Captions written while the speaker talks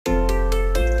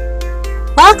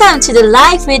Welcome to the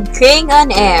Life with Kring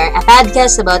on Air, a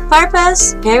podcast about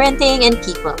purpose, parenting, and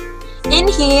people. In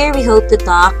here, we hope to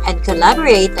talk and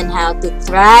collaborate on how to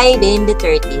thrive in the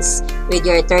 30s with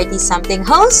your 30-something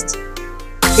host,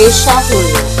 Trisha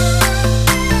Julio.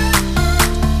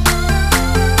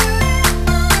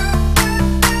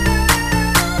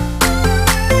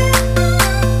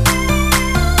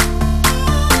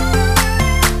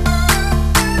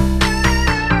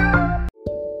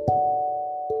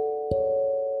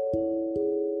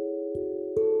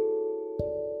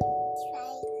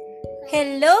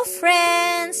 Hello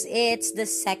friends! It's the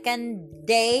second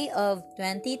day of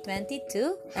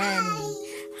 2022 and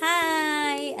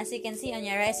hi! As you can see,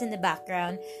 Onyara is in the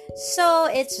background. So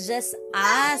it's just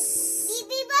us.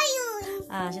 Baby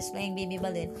balloon. She's playing baby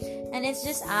balloon. And it's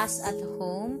just us at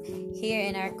home here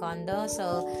in our condo.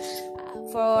 So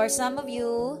for some of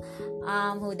you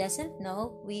who doesn't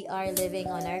know, we are living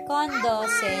on our condo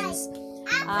since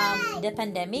the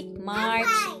pandemic, March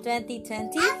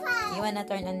 2020. You wanna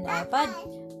turn on the iPad?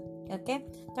 Okay,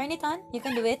 turn it on. You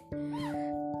can do it.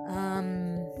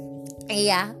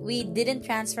 Yeah, we didn't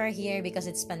transfer here because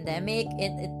it's pandemic.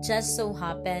 It just so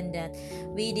happened that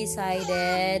we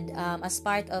decided, as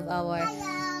part of our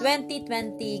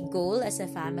 2020 goal as a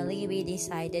family, we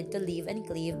decided to live and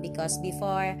cleave because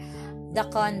before the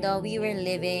condo, we were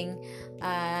living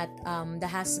at the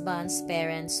husband's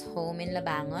parents' home in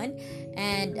Labangon,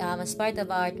 and as part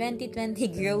of our 2020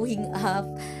 growing up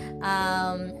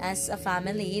as a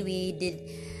family, we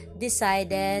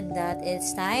decided that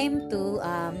it's time to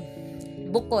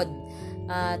bukod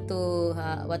to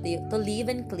live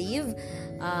and cleave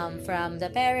from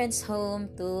the parents' home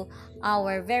to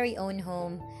our very own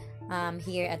home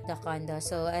here at the condo.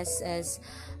 So as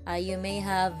you may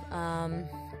have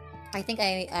I think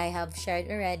I have shared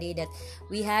already that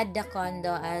we had the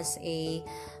condo as a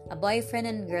boyfriend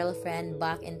and girlfriend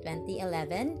back in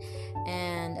 2011,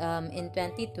 and in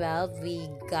 2012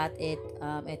 we got it.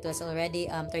 It was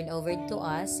already turned over to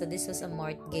us, so this was a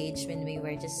mortgage when we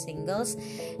were just singles,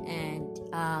 and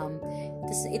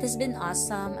it has been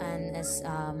awesome. And as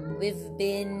we've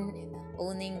been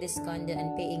owning this condo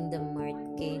and paying the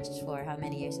mortgage for how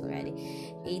many years already?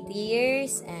 8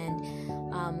 years, and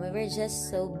we were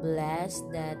just so blessed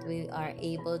that we are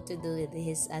able to do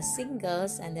this as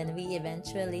singles, and then we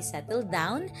eventually settled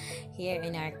down here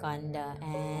in our condo,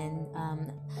 and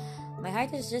my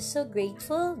heart is just so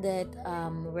grateful that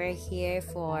we're here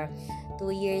for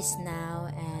 2 years now,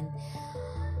 and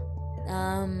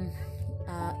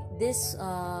this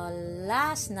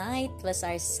last night was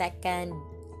our second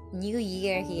new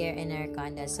year here in our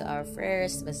condo. So our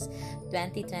first was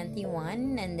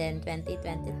 2021, and then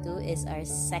 2022 is our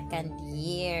second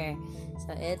year.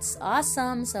 So it's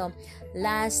awesome. So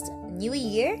last new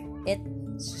year,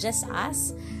 it's just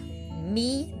us,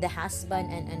 me, the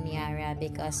husband, and Onyara,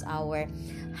 because our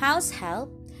house help,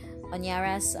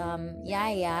 Onyara's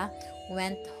yaya,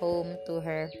 went home to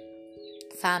her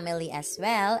family as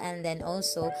well, and then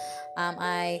also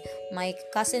my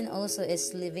cousin also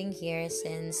is living here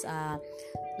since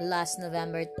last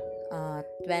November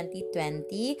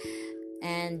 2020,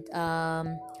 and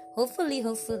hopefully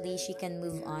she can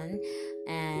move on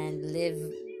and live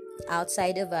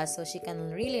outside of us, so she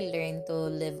can really learn to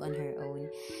live on her own.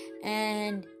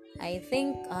 And I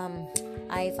think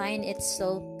I find it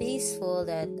so peaceful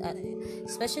that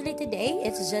especially today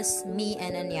it's just me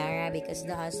and Onyara because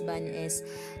the husband is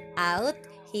out.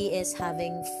 He is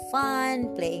having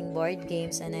fun playing board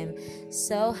games, and I'm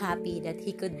so happy that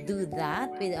he could do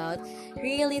that without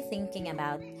really thinking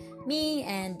about me.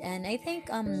 And I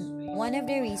think one of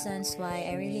the reasons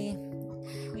why I really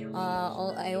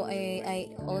I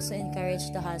also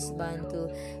encourage the husband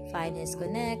to find his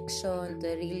connection, to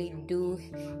really do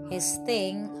his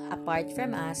thing apart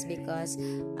from us, because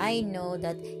I know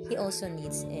that he also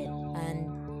needs it. And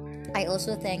I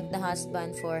also thank the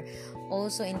husband for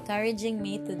also encouraging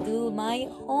me to do my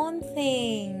own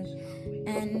thing.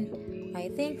 And I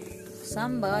think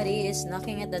somebody is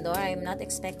knocking at the door. I'm not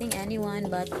expecting anyone,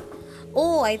 but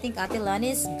I think Ate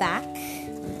Lani is back.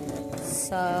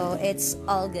 So it's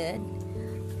all good.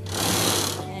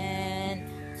 And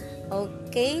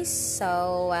okay,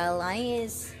 so while I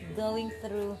is going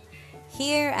through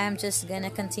here, I'm just gonna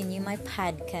continue my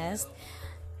podcast.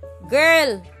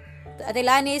 Girl,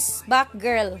 Atelani is back,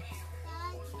 girl.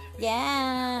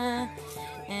 Yeah.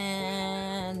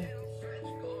 And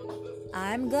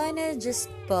I'm gonna just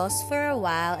pause for a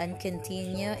while and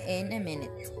continue in a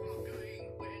minute.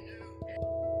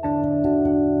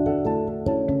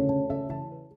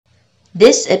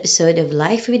 This episode of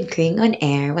Life with Kring on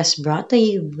Air was brought to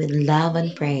you with love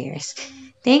and prayers.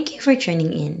 Thank you for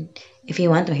tuning in. If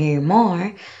you want to hear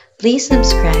more, please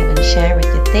subscribe and share what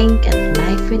you think at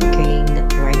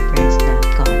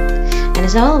lifewithgrain.wordpress.com. And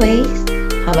as always,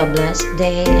 have a blessed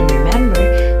day and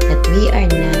remember that we are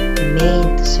not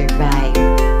made to survive,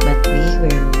 but we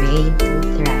were made to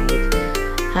thrive.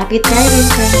 Happy thriving,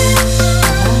 friends!